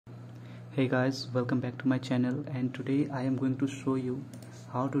Hey guys, welcome back to my channel, and today I am going to show you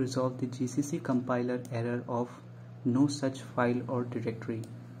how to resolve the GCC compiler error of no such file or directory.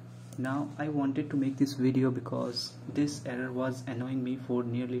 Now I wanted to make this video because this error was annoying me for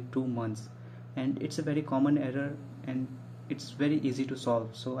nearly 2 months, and it's a very common error and it's very easy to solve,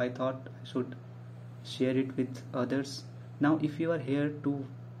 so I thought I should share it with others. Now if you are here to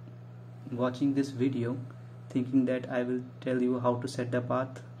watching this video thinking that I will tell you how to set the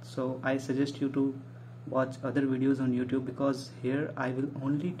path, so I suggest you to watch other videos on YouTube, because here I will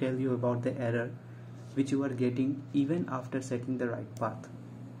only tell you about the error which you are getting even after setting the right path.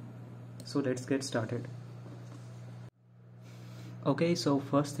 So let's get started. Okay, so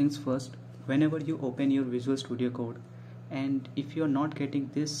first things first, whenever you open your Visual Studio Code, and if you are not getting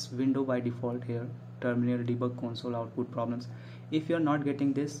this window by default here, terminal, debug, console, output, problems, if you are not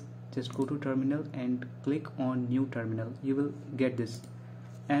getting this, just go to terminal and click on new terminal. You will get this,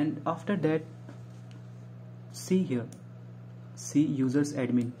 and after that see here, see users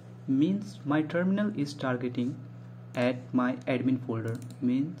admin, means my terminal is targeting at my admin folder,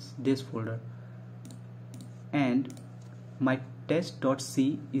 means this folder, and my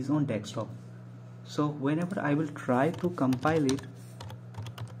test.c is on desktop. So whenever I will try to compile it,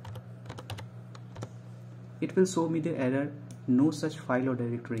 it will show me the error no such file or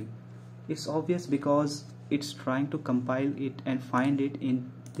directory. It's obvious because it's trying to compile it and find it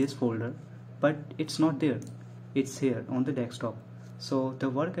in this folder, but it's not there, it's here on the desktop. So the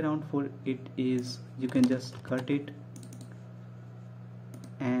workaround for it is you can just cut it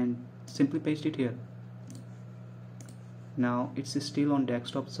and simply paste it here. Now it's still on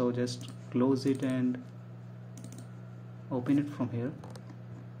desktop, so just close it and open it from here.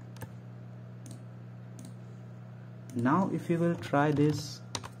 Now if you will try this,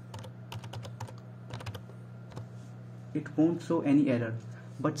 it won't show any error,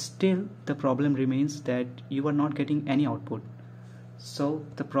 but still the problem remains that you are not getting any output. So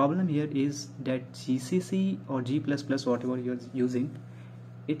the problem here is that GCC or G++, whatever you're using,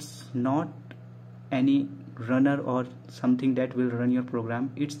 it's not any runner or something that will run your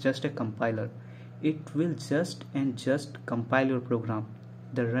program. It's just a compiler. It will just compile your program.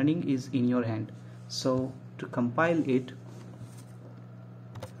 The running is in your hand. So to compile it,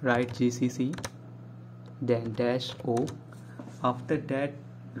 write GCC, then -o. After that,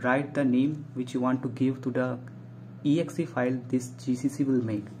 write the name which you want to give to the exe file this GCC will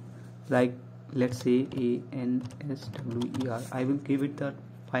make, like let's say answer. I will give it the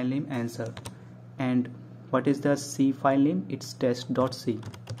file name answer, and what is the C file name? It's test.c.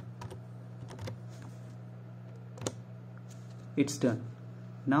 It's done.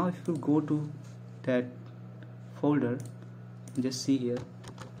 Now if you go to that folder, just see here,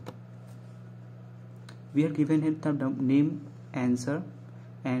 we are given him the name answer,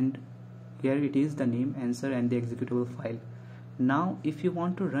 and here it is the name answer and the executable file. Now if you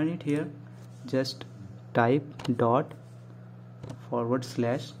want to run it here, just type //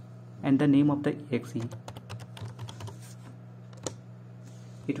 and the name of the exe.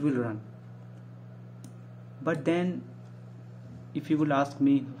 It will run. But then if you will ask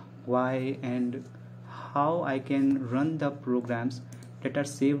me why and how I can run the programs that are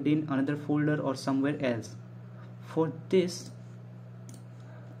saved in another folder or somewhere else, for this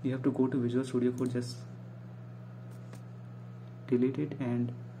you have to go to Visual Studio Code, just delete it,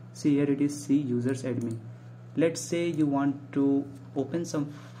 and see here it is C users admin. Let's say you want to open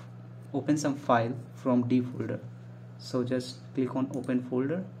some file from D folder, so just click on open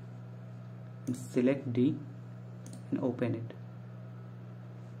folder and select D and open it.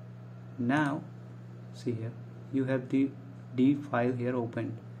 Now see here, you have the D file here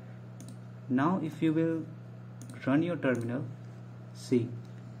opened. Now if you will run your terminal, see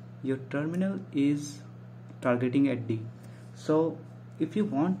your terminal is targeting at D. So if you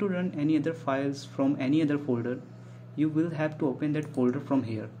want to run any other files from any other folder, you will have to open that folder from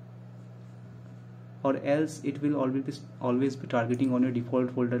here, or else it will always be targeting on your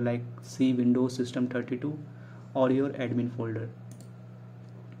default folder like C, Windows, System 32 or your admin folder.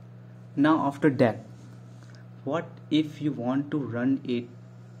 Now after that, what if you want to run it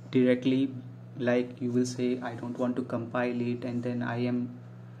directly? Like you will say, I don't want to compile it, and then I am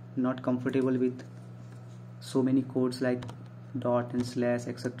not comfortable with so many codes like dot and slash,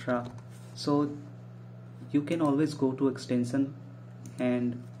 etc. So you can always go to extension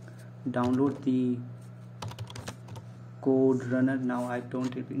and download the code runner. Now I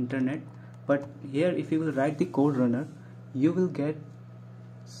don't have internet, but here if you will write the code runner, you will get,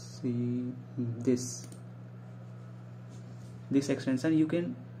 see, this extension. You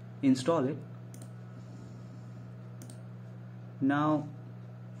can install it. Now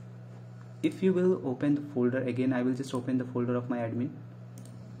if you will open the folder again, I will just open the folder of my admin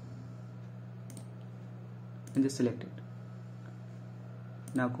and just select it.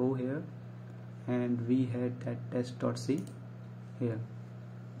 Now go here and we had that test.c here.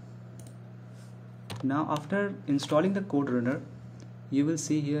 Now after installing the code runner, you will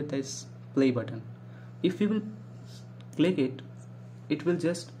see here this play button. If you will click it, it will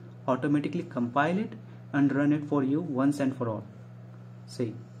just automatically compile it and run it for you once and for all.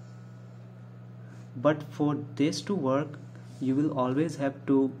 See, but for this to work, you will always have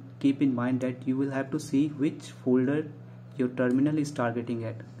to keep in mind that you will have to see which folder your terminal is targeting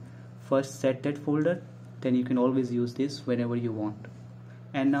at. First set that folder, then you can always use this whenever you want.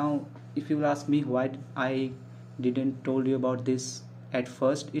 And now if you will ask me why I didn't told you about this at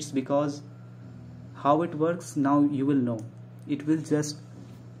first, it's because how it works now you will know. It will just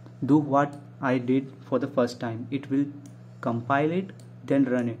do what I did for the first time. It will compile it, then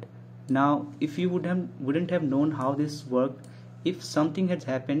run it. Now if you wouldn't have known how this worked, if something has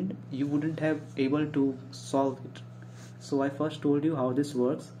happened, you wouldn't have able to solve it. So I first told you how this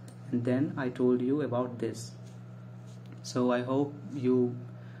works and then I told you about this. So I hope you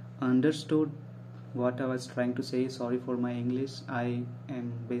understood what I was trying to say. Sorry for my English. I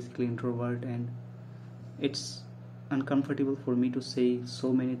am basically introvert and it's uncomfortable for me to say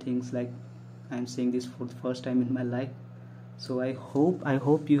so many things like I'm saying this for the first time in my life. So I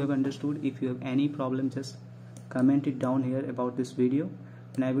hope you have understood. If you have any problem, just comment it down here about this video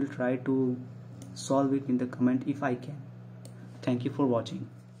and I will try to solve it in the comment if I can. Thank you for watching.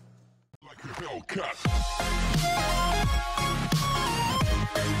 Like a Hellcat.